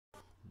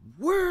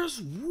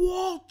Where's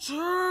Walter?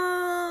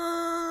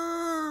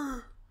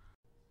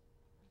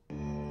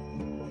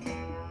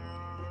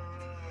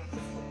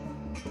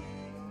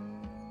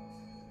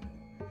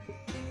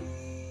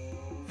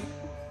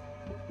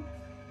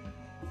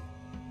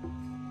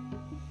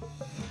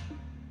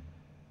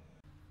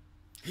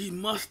 He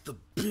must have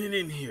been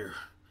in here.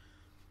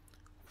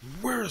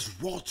 Where's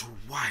Walter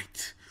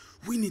White?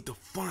 We need to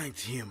find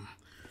him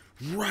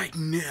right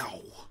now.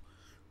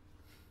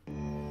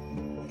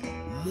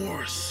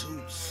 More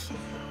suits.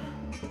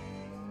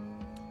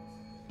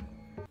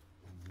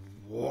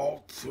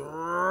 Walter,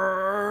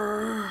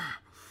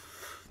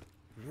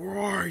 where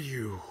are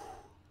you?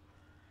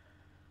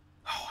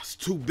 Oh, it's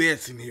two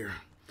beds in here.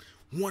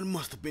 One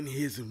must have been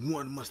his and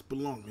one must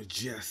belong to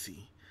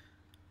Jesse.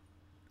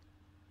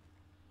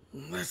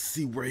 Let's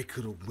see where he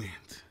could have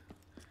went.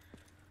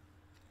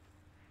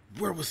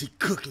 Where was he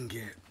cooking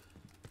at?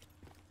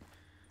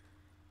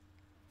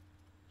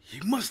 He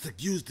must have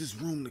used this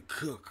room to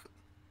cook.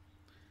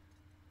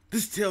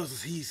 This tells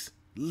us he's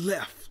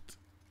left.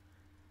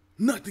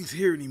 Nothing's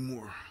here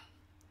anymore.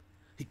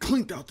 He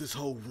cleaned out this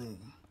whole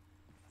room.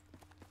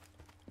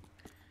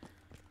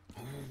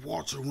 Oh,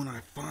 Walter, when I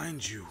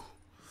find you.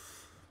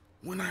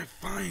 When I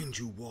find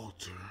you,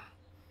 Walter.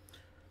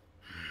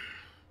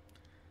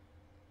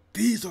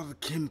 These are the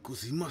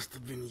chemicals he must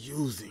have been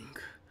using.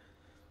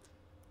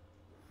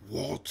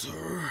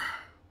 Walter.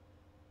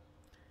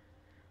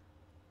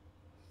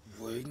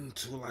 Wait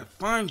until I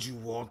find you,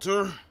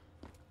 Walter.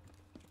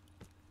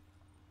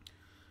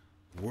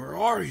 Where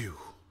are you?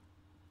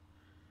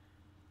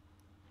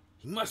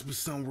 He must be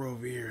somewhere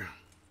over here.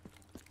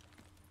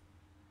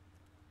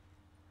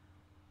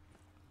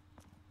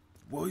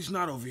 Well, he's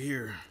not over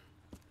here.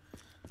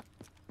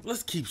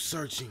 Let's keep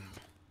searching.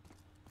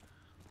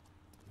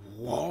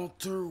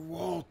 Walter,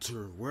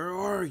 Walter, where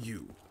are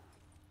you?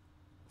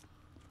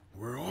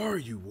 Where are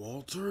you,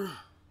 Walter?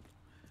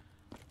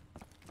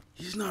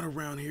 He's not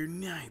around here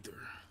neither.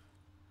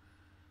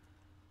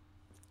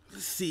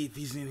 Let's see if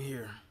he's in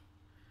here.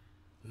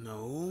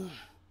 No.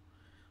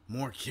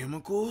 More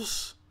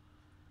chemicals?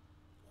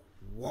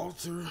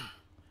 Walter,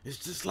 it's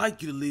just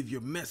like you to leave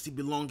your messy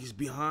belongings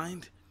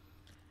behind.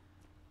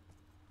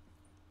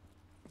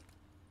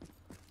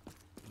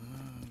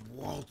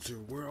 Walter,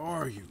 where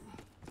are you?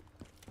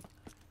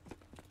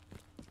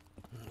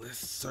 Let's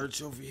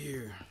search over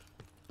here.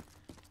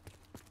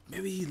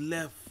 Maybe he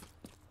left.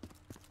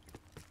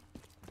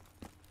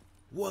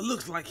 Well, it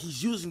looks like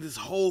he's using this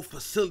whole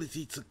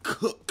facility to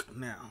cook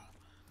now.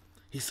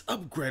 He's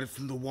upgraded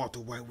from the Walter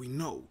White we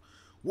know.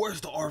 Where's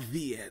the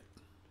RV at?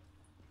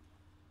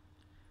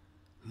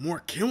 More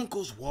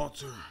chemicals,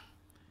 Walter.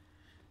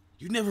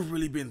 You've never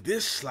really been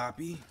this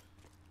sloppy.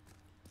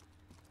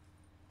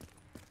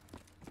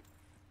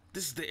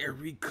 This is the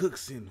area he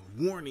cooks in.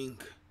 Warning.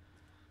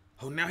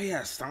 Oh, now he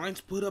has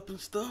signs put up and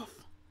stuff?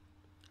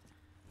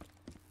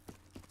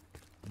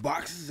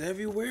 Boxes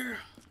everywhere?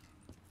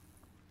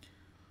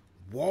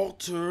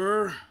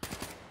 Walter.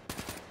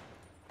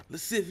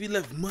 Let's see if he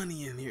left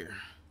money in here.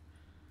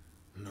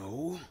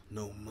 No,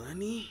 no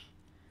money.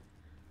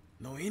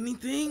 No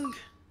anything.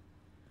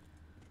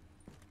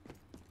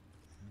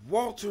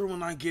 Walter,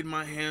 when I get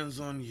my hands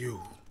on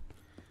you.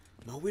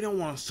 No, we don't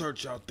want to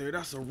search out there.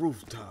 That's a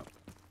rooftop.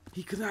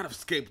 He could not have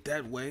escaped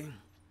that way.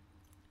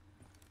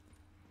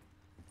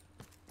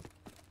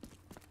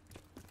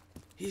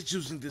 He's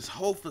using this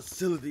whole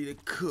facility to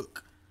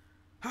cook.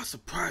 How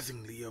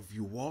surprisingly of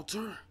you,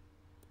 Walter.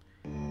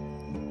 Oh,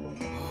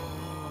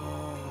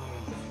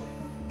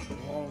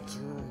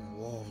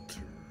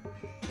 Walter.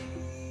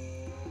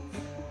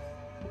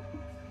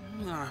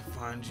 I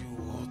find you,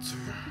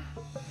 Walter.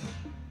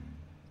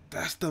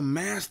 That's the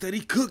mask that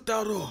he cooked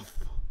out of.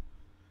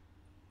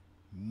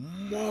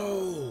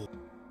 Whoa.